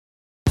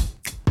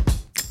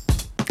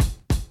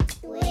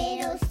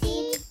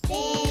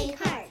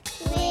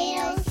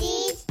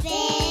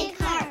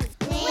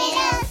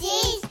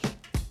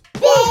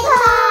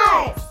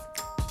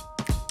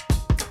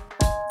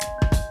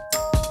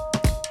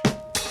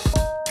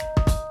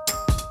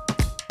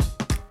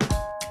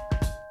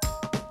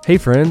Hey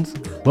friends,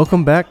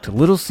 welcome back to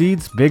Little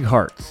Seeds, Big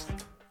Hearts.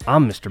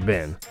 I'm Mr.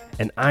 Ben,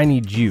 and I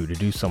need you to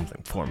do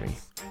something for me.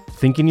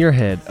 Think in your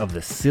head of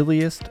the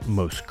silliest,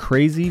 most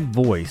crazy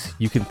voice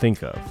you can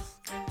think of.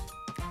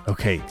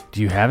 Okay,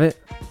 do you have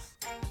it?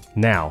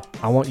 Now,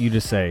 I want you to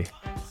say,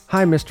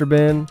 "Hi, Mr.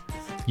 Ben,"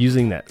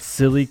 using that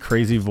silly,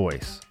 crazy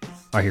voice.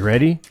 Are you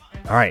ready?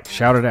 All right,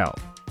 shout it out.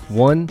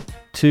 1,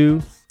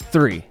 2,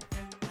 3.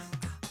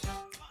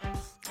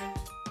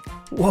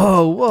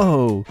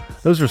 Whoa,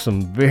 those are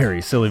some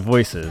very silly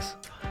voices.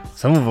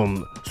 Some of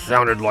them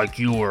sounded like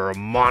you were a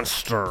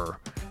monster,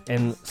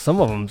 and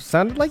some of them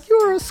sounded like you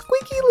were a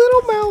squeaky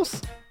little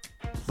mouse.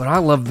 But I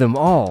love them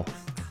all.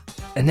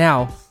 And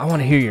now, I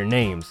want to hear your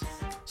names.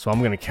 So I'm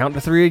going to count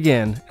to 3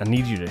 again. I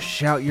need you to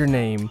shout your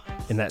name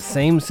in that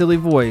same silly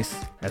voice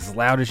as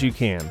loud as you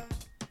can.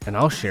 And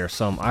I'll share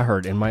some I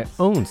heard in my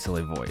own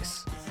silly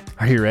voice.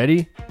 Are you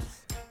ready?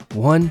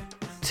 1,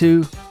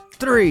 2,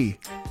 3.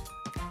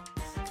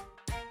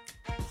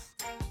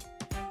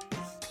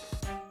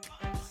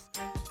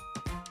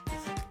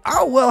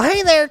 Oh, well,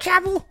 hey there,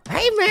 Chapel.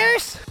 Hey,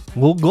 Maris.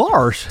 Well,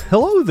 gosh,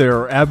 hello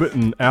there, Abbott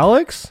and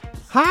Alex.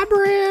 Hi,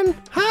 Bren.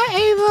 Hi,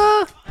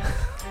 Ava.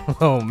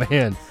 Oh,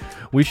 man,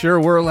 we sure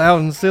were loud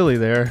and silly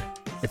there.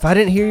 If I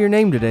didn't hear your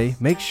name today,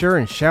 make sure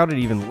and shout it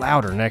even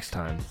louder next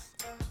time.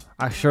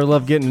 I sure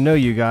love getting to know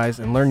you guys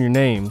and learn your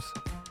names.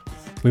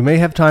 We may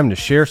have time to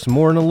share some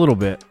more in a little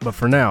bit, but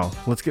for now,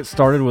 let's get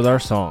started with our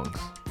songs.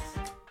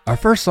 Our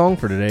first song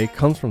for today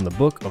comes from the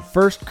book of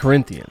 1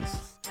 Corinthians.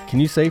 Can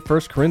you say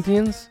 1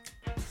 Corinthians?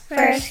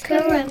 1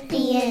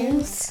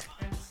 Corinthians.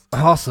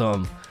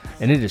 Awesome.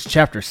 And it is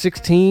chapter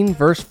 16,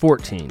 verse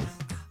 14.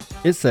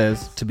 It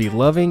says, to be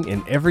loving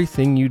in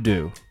everything you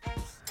do.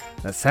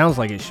 That sounds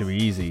like it should be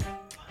easy,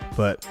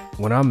 but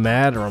when I'm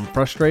mad or I'm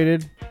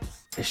frustrated,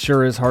 it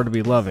sure is hard to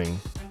be loving.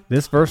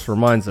 This verse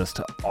reminds us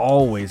to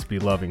always be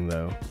loving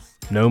though,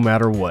 no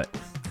matter what.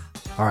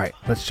 All right,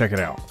 let's check it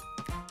out.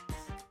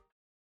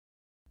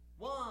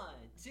 1,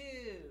 2,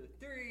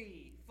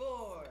 3,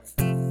 4.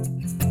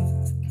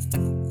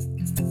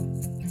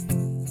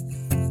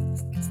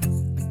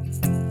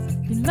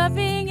 Be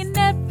loving in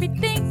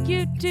everything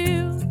you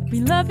do.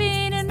 Be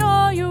loving in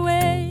all your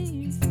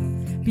ways.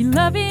 Be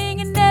loving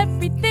in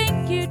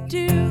everything you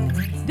do.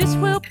 This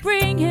will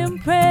bring him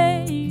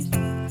praise.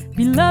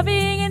 Be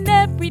loving in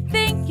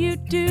everything you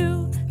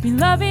do. Be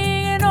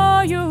loving in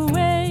all your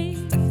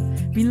ways.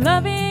 Be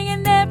loving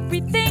in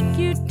everything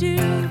you do.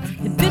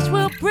 And this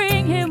will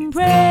bring him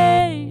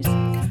praise.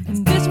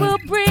 And this will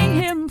bring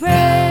him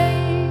praise.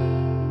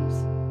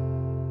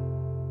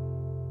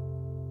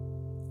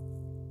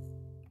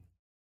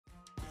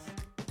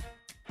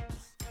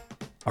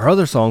 Our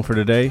other song for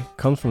today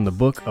comes from the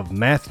book of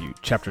Matthew,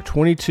 chapter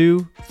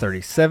 22,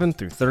 37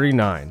 through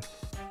 39.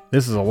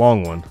 This is a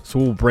long one, so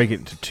we'll break it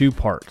into 2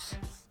 parts.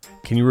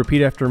 Can you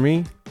repeat after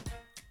me?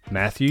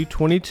 Matthew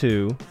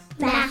 22,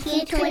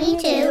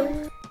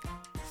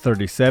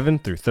 37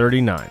 through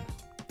 39.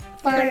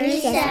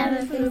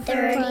 37 through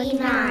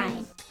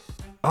 39.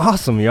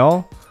 Awesome,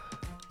 y'all.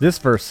 This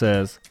verse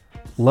says,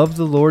 love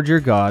the Lord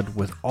your God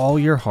with all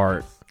your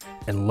heart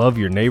and love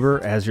your neighbor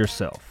as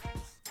yourself.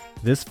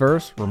 This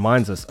verse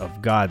reminds us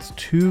of God's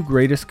 2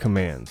 greatest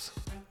commands,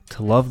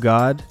 to love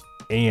God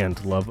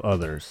and love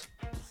others.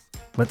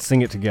 Let's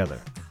sing it together.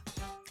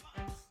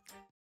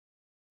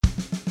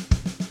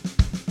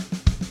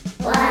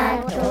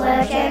 Love the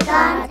Lord your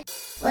God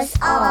with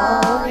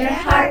all your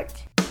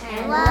heart,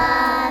 and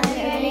love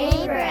your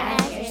neighbor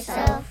as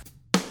yourself.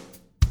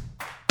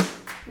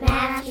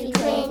 Matthew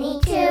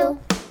 22,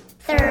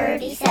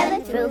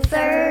 37 through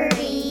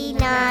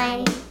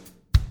 39.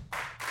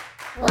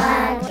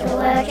 Love the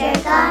Lord your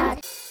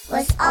God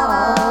with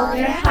all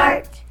your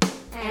heart,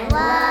 and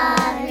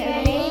love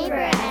your neighbor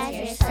as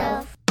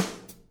yourself.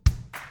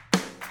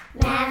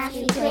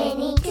 Matthew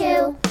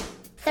 22,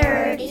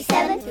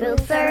 37 through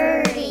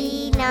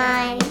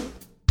 39.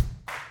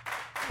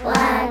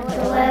 Love the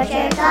Lord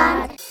your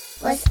God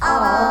with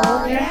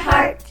all your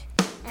heart,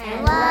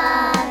 and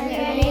love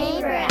your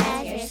neighbor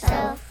as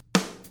yourself.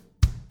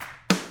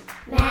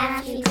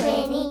 Matthew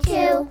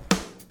 22,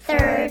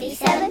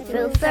 37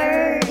 through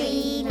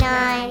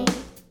 39.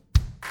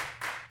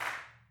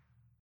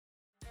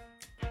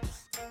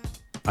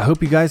 I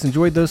hope you guys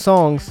enjoyed those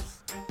songs.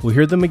 We'll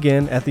hear them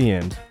again at the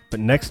end, but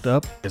next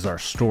up is our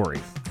story.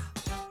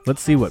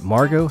 Let's see what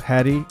Margot,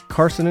 Hattie,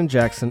 Carson, and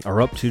Jackson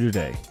are up to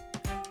today.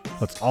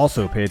 Let's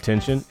also pay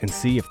attention and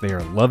see if they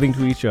are loving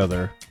to each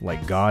other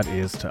like God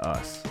is to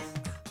us.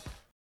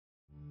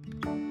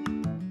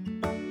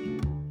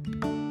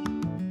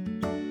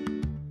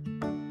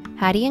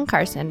 Hattie and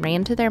Carson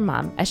ran to their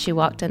mom as she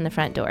walked in the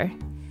front door.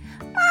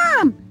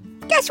 Mom,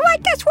 guess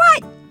what?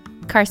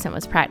 Carson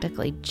was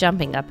practically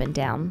jumping up and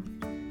down.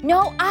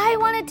 No, I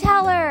want to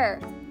tell her.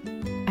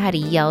 Hattie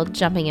yelled,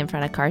 jumping in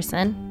front of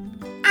Carson.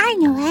 I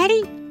know,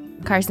 Hattie.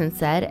 Carson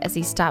said as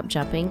he stopped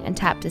jumping and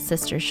tapped his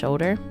sister's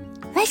shoulder.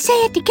 Let's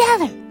say it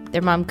together.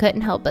 Their mom couldn't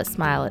help but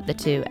smile at the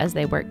two as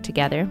they worked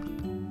together.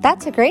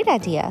 That's a great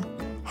idea.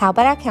 How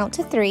about I count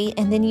to 3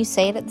 and then you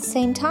say it at the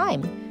same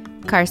time?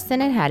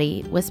 Carson and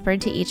Hattie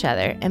whispered to each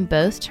other and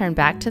both turned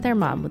back to their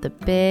mom with a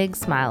big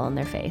smile on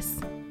their face.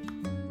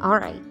 All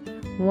right.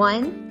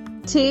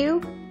 1,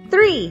 2,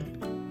 3.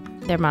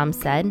 Their mom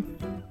said.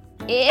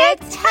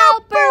 It's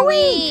Helper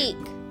Week!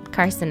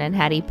 Carson and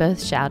Hattie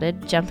both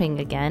shouted, jumping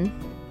again.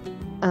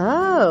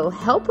 Oh,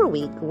 Helper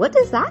Week. What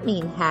does that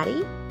mean,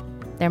 Hattie?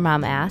 Their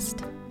mom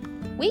asked.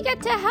 We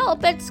get to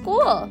help at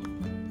school.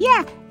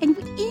 Yeah, and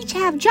we each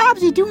have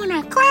jobs to do in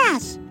our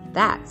class.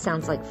 That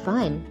sounds like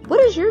fun.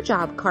 What is your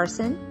job,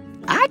 Carson?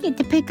 I get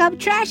to pick up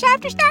trash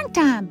after snack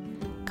time.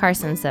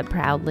 Carson said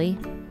proudly.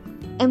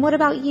 And what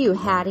about you,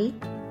 Hattie?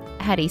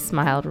 Hattie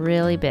smiled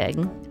really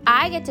big.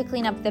 I get to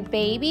clean up the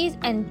babies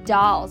and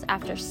dolls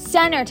after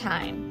center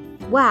time.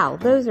 Wow,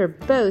 those are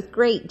both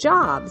great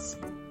jobs.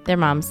 Their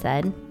mom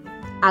said.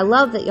 I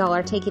love that y'all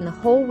are taking the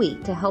whole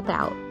week to help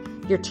out.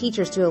 Your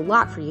teachers do a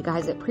lot for you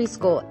guys at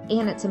preschool,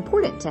 and it's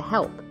important to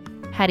help.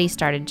 Hattie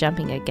started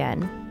jumping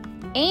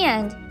again.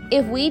 And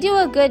if we do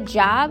a good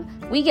job,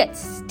 we get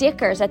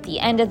stickers at the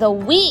end of the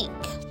week.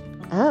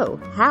 Oh,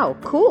 how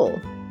cool.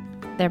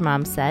 Their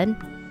mom said.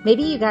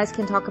 Maybe you guys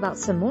can talk about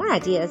some more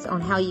ideas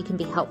on how you can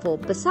be helpful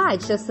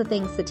besides just the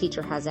things the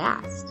teacher has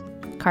asked.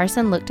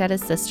 Carson looked at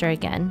his sister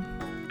again.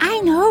 I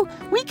know.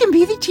 We can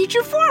be the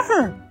teacher for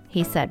her.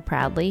 He said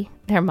proudly.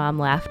 Their mom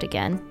laughed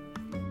again.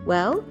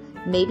 Well,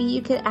 maybe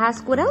you could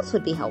ask what else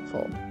would be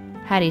helpful.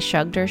 Hattie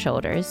shrugged her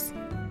shoulders.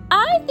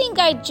 I think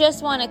I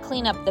just want to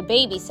clean up the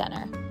baby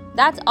center.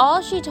 That's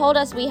all she told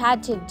us we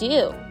had to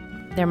do.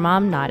 Their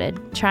mom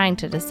nodded, trying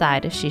to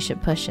decide if she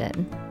should push it.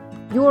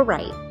 You're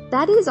right.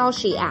 That is all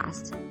she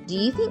asked. Do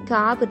you think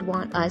God would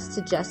want us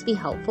to just be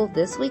helpful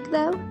this week,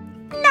 though?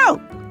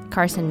 No,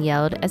 Carson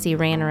yelled as he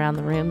ran around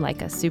the room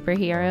like a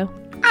superhero.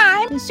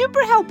 I'm a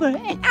super helper,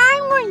 and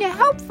I'm going to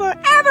help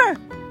forever.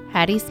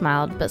 Hattie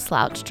smiled but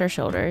slouched her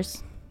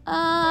shoulders.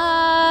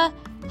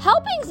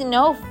 Helping's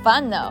no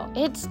fun, though.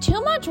 It's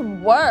too much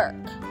work.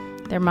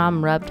 Their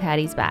mom rubbed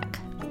Hattie's back.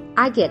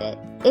 I get it.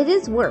 It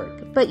is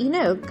work, but you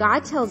know,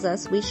 God tells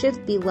us we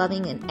should be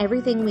loving in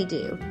everything we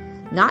do,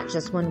 not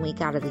just 1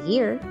 week out of the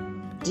year.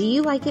 Do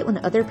you like it when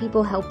other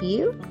people help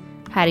you?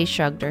 Hattie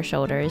shrugged her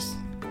shoulders.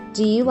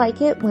 Do you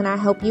like it when I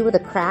help you with a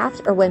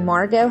craft or when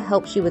Margot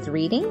helps you with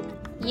reading?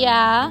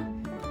 Yeah.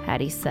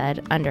 Hattie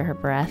said under her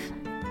breath.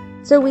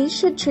 So we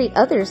should treat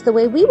others the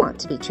way we want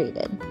to be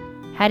treated.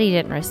 Hattie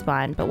didn't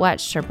respond but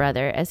watched her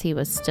brother as he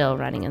was still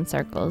running in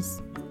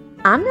circles.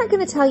 I'm not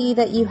going to tell you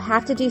that you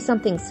have to do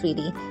something,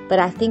 sweetie, but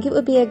I think it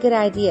would be a good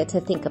idea to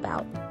think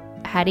about.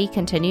 Hattie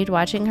continued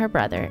watching her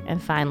brother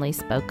and finally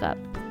spoke up.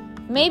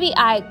 Maybe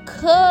I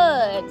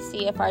could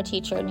see if our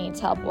teacher needs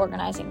help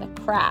organizing the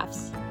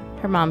crafts.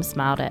 Her mom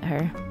smiled at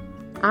her.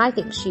 I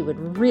think she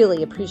would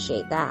really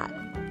appreciate that.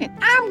 And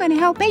I'm going to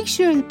help make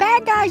sure the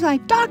bad guys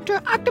like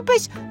Dr.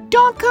 Octopus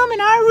don't come in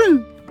our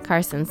room.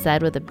 Carson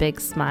said with a big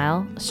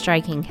smile,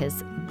 striking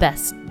his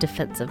best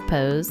defensive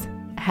pose.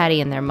 Hattie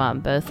and their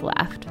mom both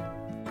laughed.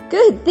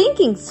 Good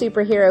thinking,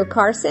 superhero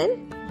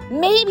Carson.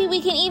 Maybe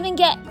we can even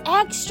get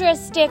extra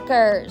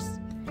stickers.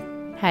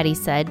 Hattie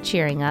said,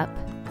 cheering up.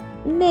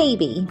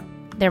 Maybe.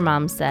 Their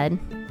mom said.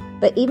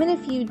 But even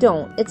if you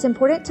don't, it's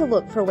important to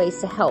look for ways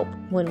to help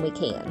when we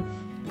can.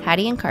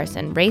 Hattie and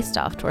Carson raced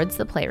off towards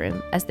the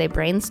playroom as they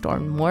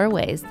brainstormed more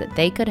ways that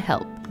they could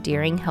help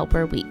during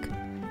Helper Week.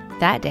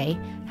 That day,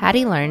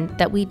 Hattie learned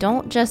that we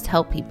don't just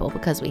help people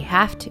because we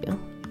have to,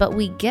 but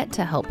we get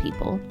to help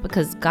people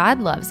because God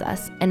loves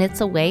us and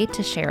it's a way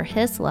to share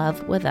His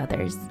love with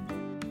others.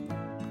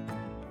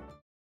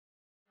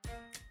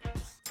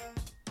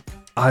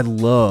 I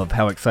love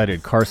how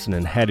excited Carson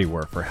and Hattie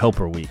were for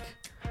Helper Week,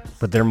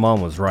 but their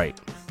mom was right.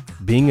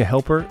 Being a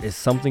helper is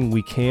something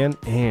we can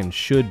and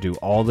should do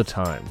all the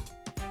time.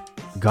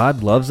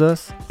 God loves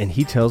us, and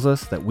He tells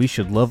us that we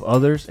should love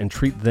others and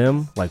treat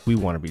them like we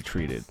want to be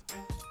treated.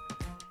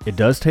 It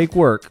does take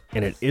work,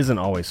 and it isn't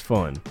always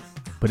fun,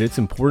 but it's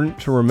important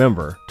to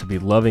remember to be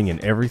loving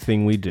in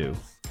everything we do.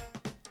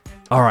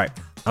 All right,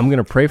 I'm going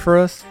to pray for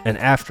us, and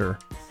after,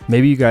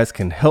 maybe you guys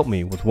can help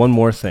me with one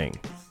more thing.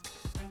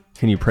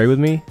 Can you pray with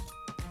me?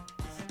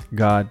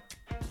 God,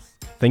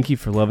 thank you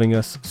for loving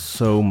us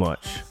so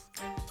much.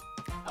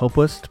 Help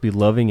us to be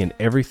loving in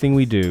everything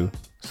we do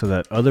so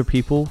that other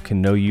people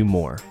can know you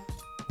more.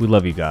 We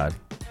love you, God.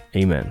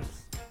 Amen.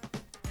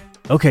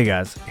 Okay,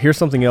 guys, here's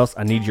something else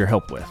I need your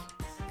help with.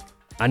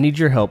 I need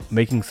your help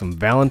making some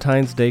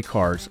Valentine's Day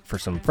cards for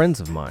some friends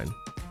of mine.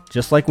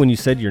 Just like when you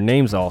said your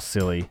name's all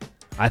silly,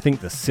 I think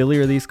the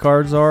sillier these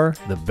cards are,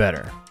 the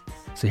better.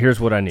 So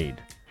here's what I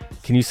need.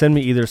 Can you send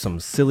me either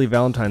some silly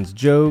Valentine's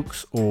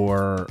jokes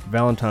or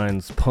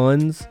Valentine's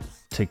puns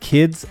to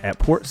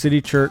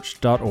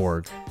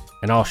kids@portcitychurch.org,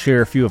 and I'll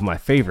share a few of my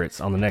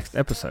favorites on the next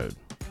episode.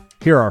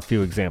 Here are a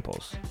few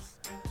examples.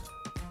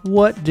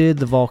 What did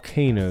the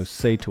volcano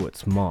say to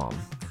its mom?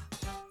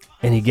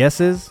 Any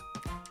guesses?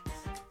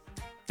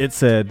 It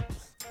said,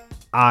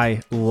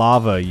 I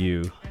lava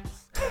you.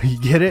 You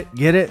get it?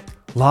 Get it?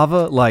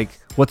 Lava like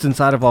what's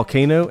inside a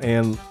volcano,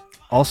 and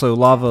also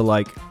lava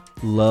like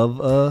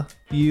love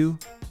you.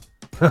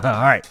 All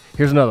right,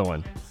 here's another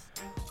one.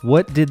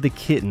 What did the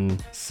kitten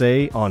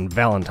say on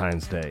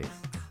Valentine's Day?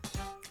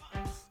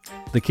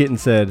 The kitten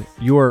said,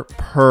 "You're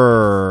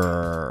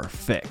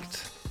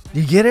perfect."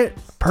 You get it?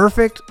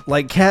 Perfect?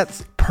 Like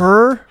cats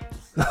purr?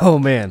 Oh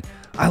man,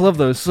 I love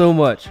those so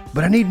much,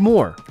 but I need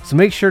more. So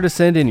make sure to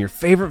send in your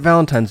favorite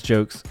Valentine's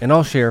jokes, and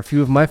I'll share a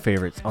few of my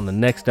favorites on the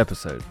next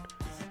episode.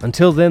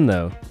 Until then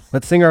though,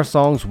 let's sing our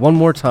songs one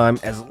more time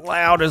as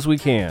loud as we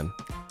can.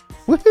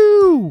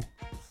 Woohoo!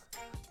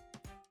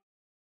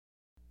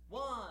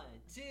 1,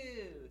 2,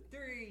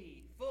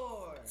 3,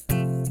 4.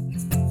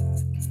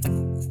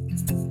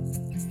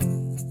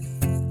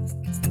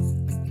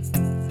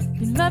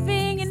 Be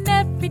loving in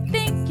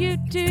everything you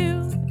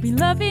do. Be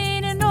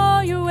loving in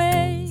all your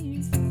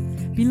ways.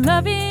 Be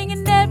loving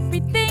in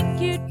everything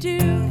you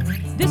do.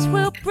 This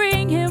will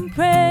bring him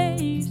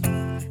praise.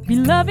 Be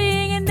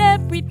loving in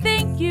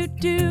everything you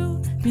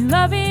do. Be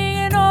loving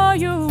in all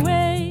your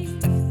ways.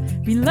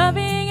 Be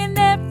loving in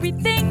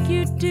everything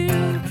you do.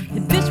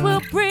 And this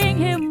will bring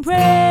him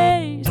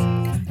praise.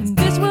 And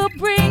this will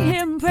bring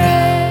him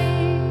praise.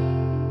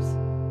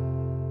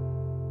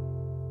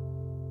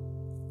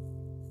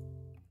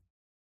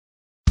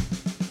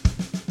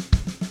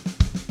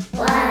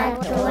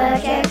 Love the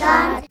Lord your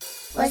God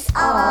with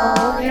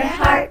all your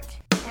heart,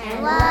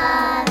 and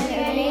love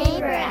your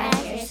neighbor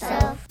as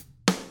yourself.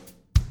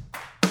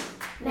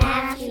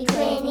 Matthew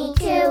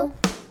 22,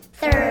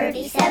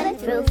 37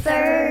 through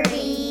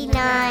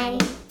 39.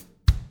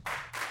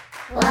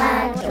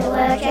 Love the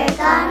Lord your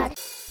God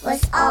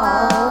with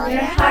all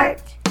your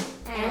heart,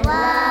 and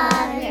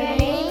love your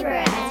neighbor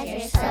as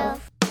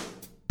yourself.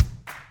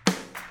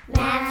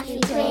 Matthew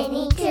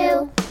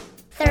 22,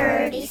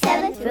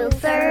 37 through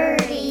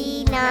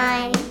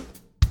 39.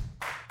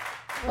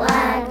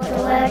 Love the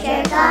Lord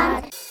your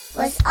God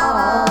with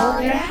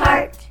all your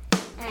heart,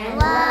 and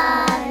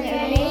love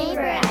your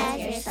neighbor as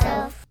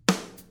yourself.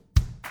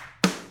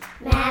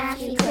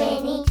 Matthew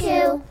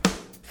 22,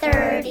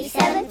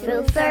 37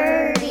 through 39.